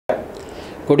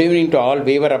Good evening to all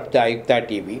viewers of the Ayuktha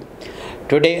TV.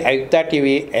 Today, Ayuktha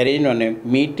TV arranged on a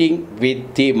meeting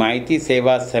with the Mahiti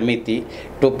Seva Samiti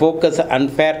to focus on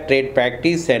unfair trade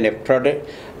practice and a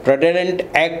fraudulent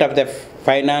act of the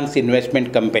finance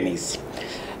investment companies.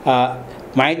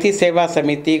 Mahiti Seva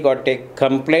Samiti got a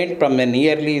complaint from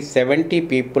nearly 70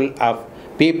 people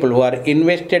who are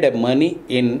invested money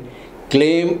in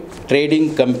Glams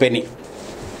Trading company.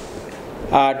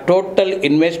 Total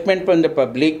investment from the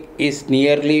public is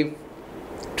nearly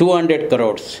 200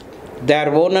 crores.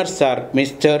 Their owners are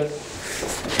Mr.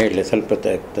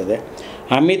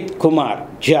 Amit Kumar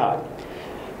Jha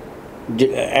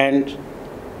and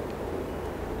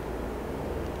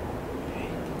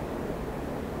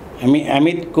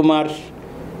Amit Kumar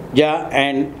Jha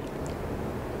and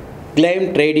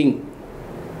Glams Trading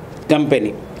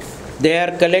company. They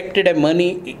are collected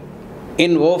money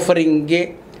in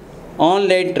offering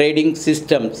online trading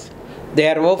systems. They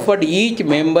are offered each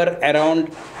member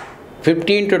around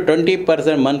 15 to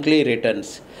 20% monthly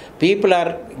returns. People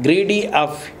are greedy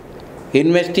of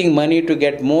investing money to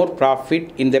get more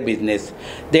profit in the business.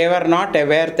 They were not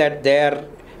aware that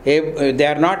they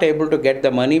are not able to get the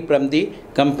money from the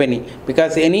company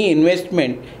because any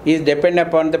investment is dependent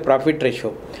upon the profit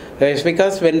ratio. It's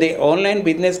because when the online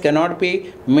business cannot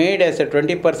be made as a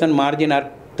 20% margin or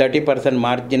 30%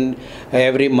 margin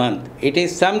every month. It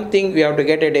is something we have to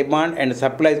get a demand and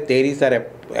supply theories are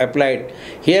applied.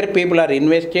 Here people are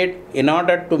invested in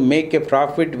order to make a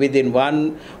profit within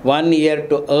one year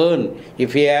to earn.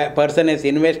 If a person has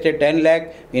invested 10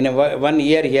 lakh, in 1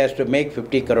 year he has to make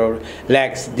 50 crore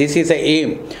lakhs. This is a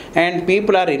aim. And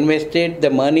people are invested the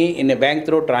money in a bank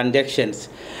through transactions.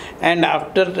 And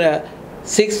after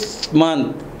 6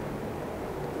 months,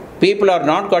 people are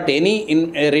not got any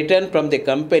return from the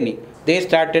company. They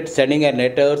started sending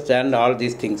letters and all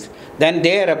these things. Then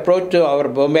they are approached to our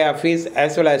Bombay office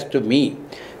as well as to me,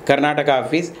 Karnataka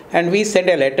office, and we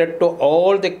sent a letter to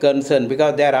all the concerned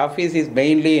because their office is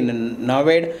mainly in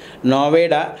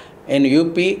Noida in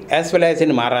UP as well as in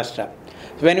Maharashtra.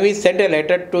 When we sent a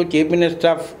letter to Chief Minister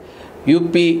of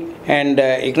UP and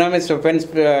Economic Offence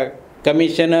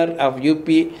Commissioner of UP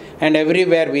and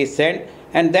everywhere we sent.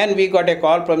 And then we got a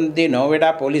call from the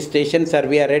Noida police station, sir,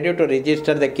 we are ready to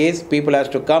register the case. People has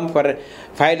to come for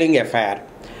filing FIR.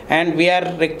 And we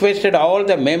are requested all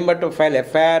the members to file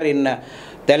FIR in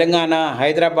Telangana,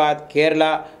 Hyderabad,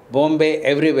 Kerala, Bombay,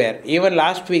 everywhere. Even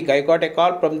last week, I got a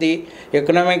call from the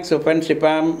Economic Offence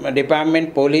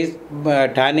Department Police,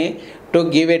 Thane, to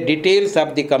give a details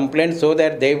of the complaint so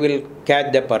that they will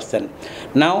catch the person.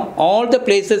 Now, all the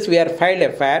places we are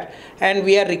filed FIR and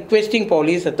we are requesting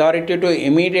police authority to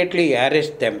immediately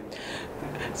arrest them.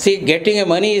 See, getting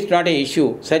money is not an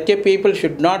issue. Such a people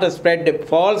should not spread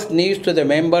false news to the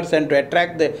members and to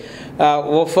attract the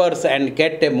offers and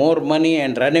get more money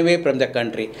and run away from the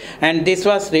country. And this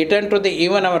was written to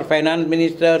even our finance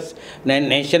ministers,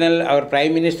 our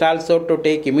prime minister also to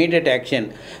take immediate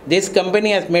action. This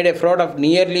company has made a fraud of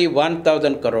nearly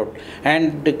 1,000 crore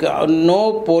and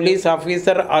no police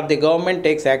officer or the government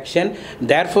takes action.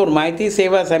 Therefore, Mahiti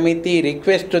Seva Samiti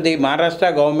requests to the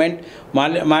Maharashtra government,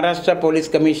 Maharashtra Police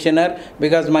Commissioner,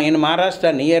 because in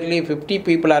Maharashtra nearly 50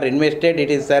 people are invested.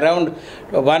 It is around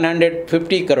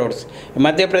 150 crores.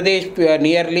 Madhya Pradesh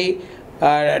nearly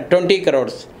 20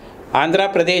 crores.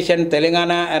 Andhra Pradesh and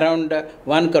Telangana around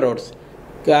 1 crores.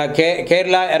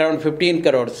 Kerala around 15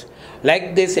 crores.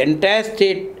 Like this entire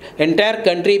state, entire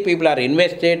country people are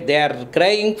invested. They are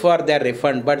crying for their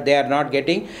refund, but they are not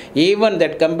getting. Even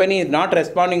that company is not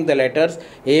responding the letters.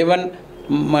 Even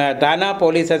Thana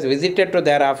police has visited to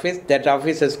their office. That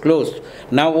office is closed.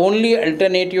 Now only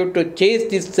alternative to chase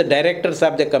these directors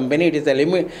of the company. It is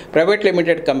a private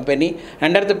limited company.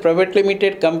 Under the private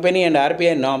limited company and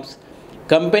RBI norms,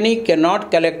 company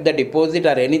cannot collect the deposit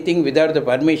or anything without the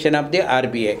permission of the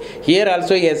RBI. Here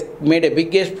also he has made a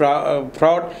biggest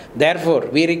fraud. Therefore,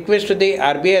 we request to the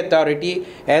RBI authority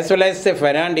as well as the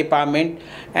finance department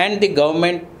and the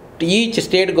government. Each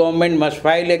state government must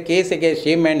file a case against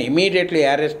him and immediately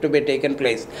arrest to be taken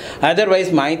place. Otherwise,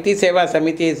 Mahiti Seva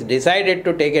Samiti is decided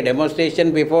to take a demonstration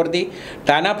before the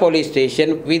Thana police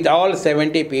station with all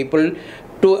 70 people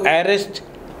to arrest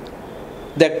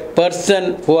the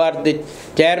person who are the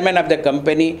chairman of the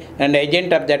company and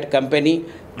agent of that company,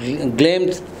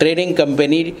 Glams Trading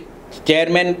company.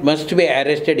 Chairman must be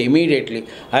arrested immediately.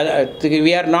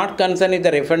 We are not concerned with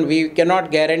the refund. We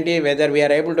cannot guarantee whether we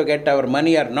are able to get our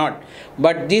money or not.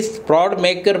 But this fraud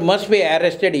maker must be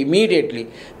arrested immediately.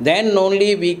 Then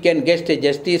only we can get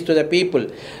justice to the people.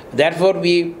 Therefore,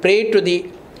 we pray to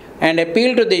and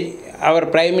appeal to the our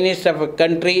Prime Minister of a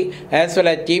country, as well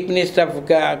as Chief Minister of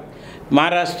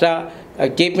Maharashtra,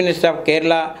 Chief Minister of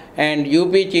Kerala, and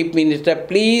UP Chief Minister,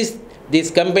 please, this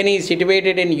company is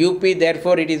situated in UP,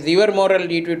 therefore it is your moral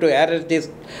duty to arrest these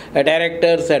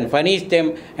directors and punish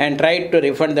them and try to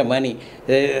refund the money.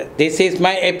 This is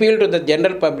my appeal to the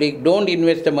general public. Don't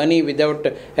invest the money without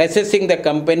assessing the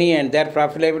company and their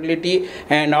profitability.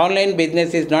 And online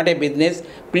business is not a business.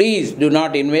 Please do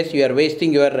not invest. You are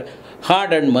wasting your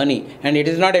hard-earned money. And it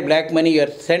is not a black money. You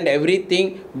are sent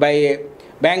everything by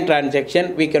bank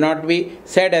transaction. We cannot be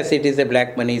said as it is a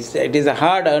black money. It is a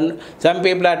hard earned. Some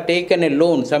people are taken a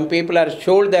loan. Some people are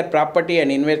sold their property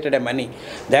and invested a money.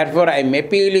 Therefore, I am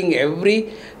appealing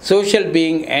every social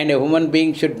being and a human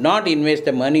being should not invest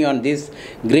the money on this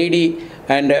greedy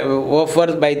and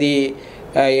offers by the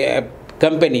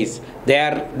companies. They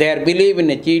are believe in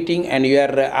a cheating, and you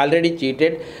are already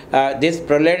cheated.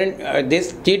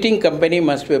 This cheating company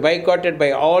must be boycotted by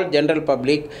all general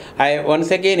public. I once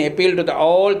again appeal to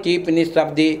all chief ministers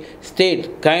of the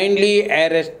state, kindly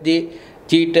arrest the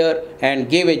cheater and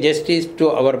give a justice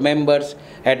to our members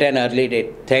at an early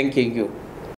date. Thank you.